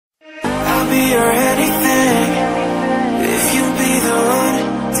be your anything, if you'll be the one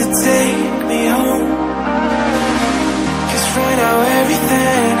to take me home. 'Cause right now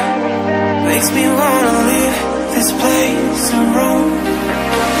everything makes me wanna leave this place and roam.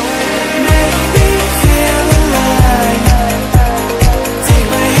 Make me feel alive. Take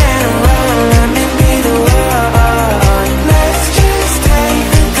my hand and run, let me be the one. Let's just take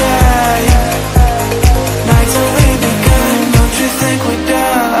the dive. Night's only begun, don't you think we're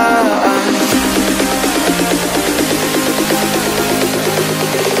done?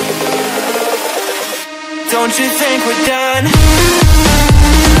 Don't you think we're done?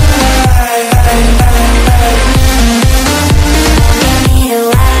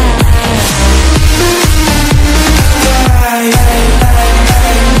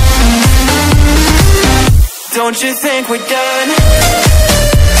 Don't you think we're done?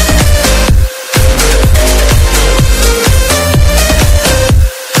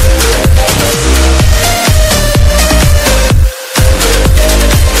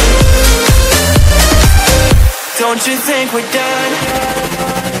 Don't you think we're done?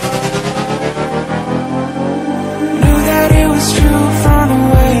 Knew that it was true from the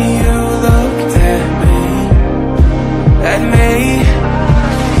way you looked at me. At me.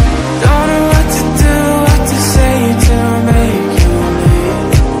 Don't know what to do, what to say to make you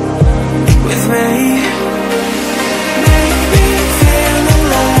leave with me. Make me feel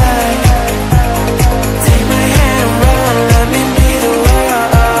alive. Take my hand and run, let me be the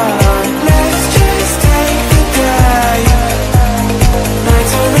one. Let's just take the dive.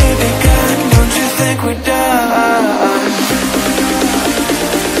 Night's only begun, don't you think we're done?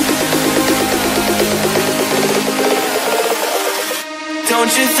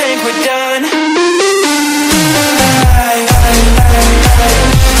 Don't you think we're done?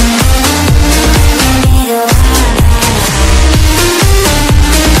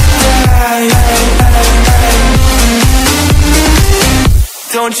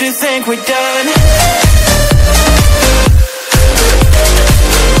 Don't you think we're done?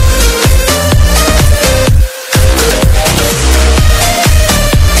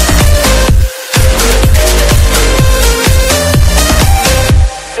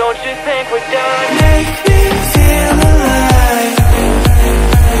 Don't you think we're done? Make me feel alive.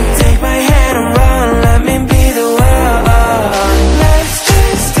 Take my hand and run, let me be the one. Let's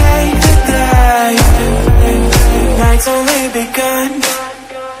just take the dive. Night's only begun.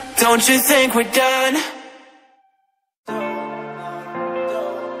 Don't you think we're done?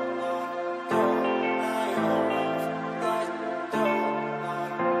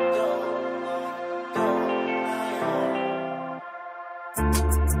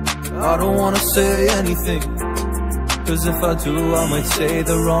 I don't wanna say anything, 'cause if I do I might say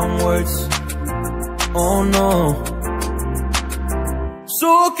the wrong words. Oh no. So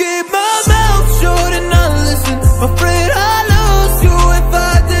I'll keep my mouth shut and not listen. Afraid I'd lose you if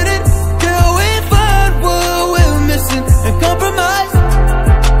I didn't. Can we find what we're missing and compromise?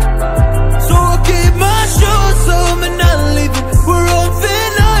 So I'll keep my shoes on and not leaving. We're on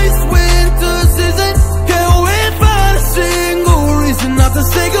thin ice, winter season. Can we find a single reason not to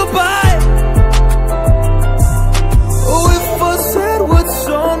say goodbye? Oh, if I said what's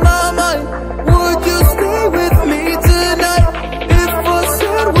on my mind, would you stay with me tonight? If I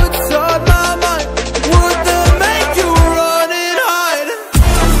said what's on my mind, would that make you run and hide?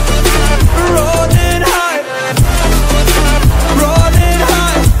 Run and hide. Run and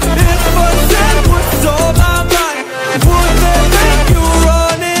hide. If I said what's on my mind, would that make you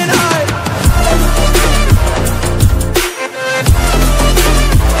run and hide?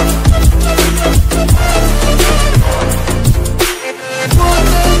 Would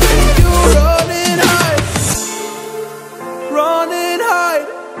that make you run and hide? Run and hide.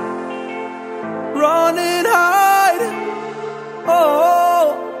 Run and hide. Oh,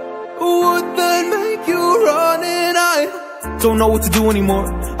 would that make you run and hide? Don't know what to do anymore.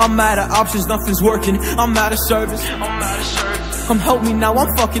 I'm out of options, nothing's working. I'm out of service. Come help me now, I'm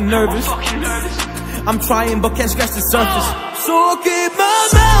fucking nervous. I'm trying but can't scratch the surface. So I'll keep my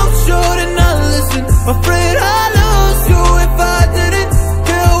mouth shut and not listen. Afraid I'd lose you if I didn't.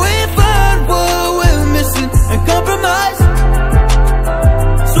 Can we find what we're missing and compromise?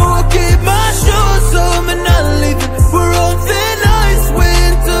 So I'll keep my shoes on and not leaving. We're on thin ice,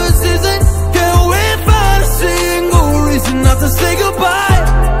 winter season. Can we find a single reason not to say goodbye?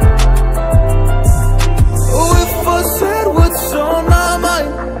 Oh, if I said what's on my mind,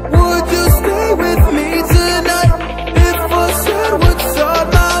 would you stay with me tonight? If I said what's on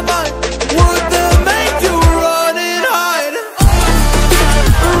my mind, would that make you run and hide?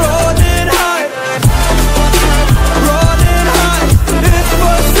 Run and hide. Run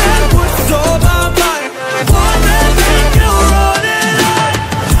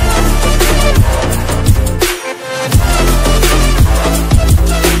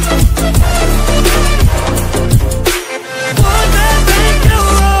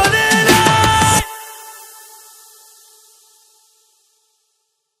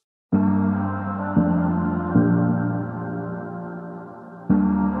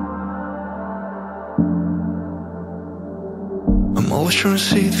trying to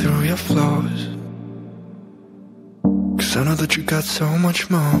see through your flaws, 'cause I know that you got so much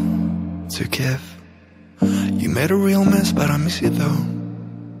more to give. You made a real mess, but I miss you though,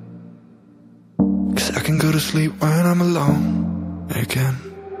 'cause I can go to sleep when I'm alone again.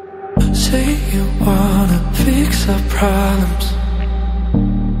 Say you wanna fix our problems.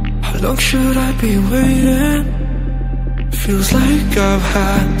 How long should I be waiting? Feels like I've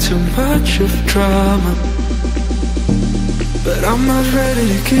had too much of drama, but I'm not ready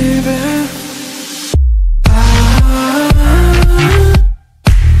to give in.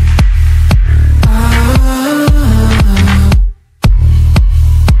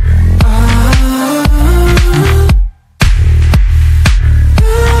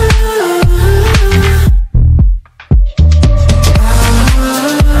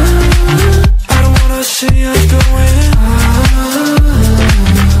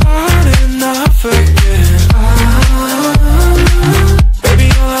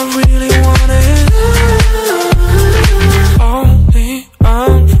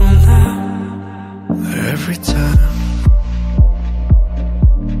 Every time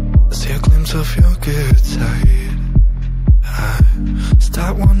I see a glimpse of your good side, I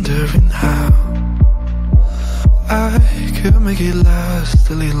start wondering how I could make it last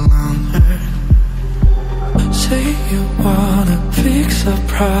a little longer. Say you wanna fix our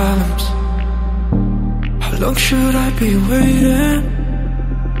problems. How long should I be waiting?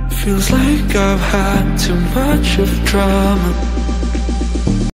 Feels like I've had too much of drama,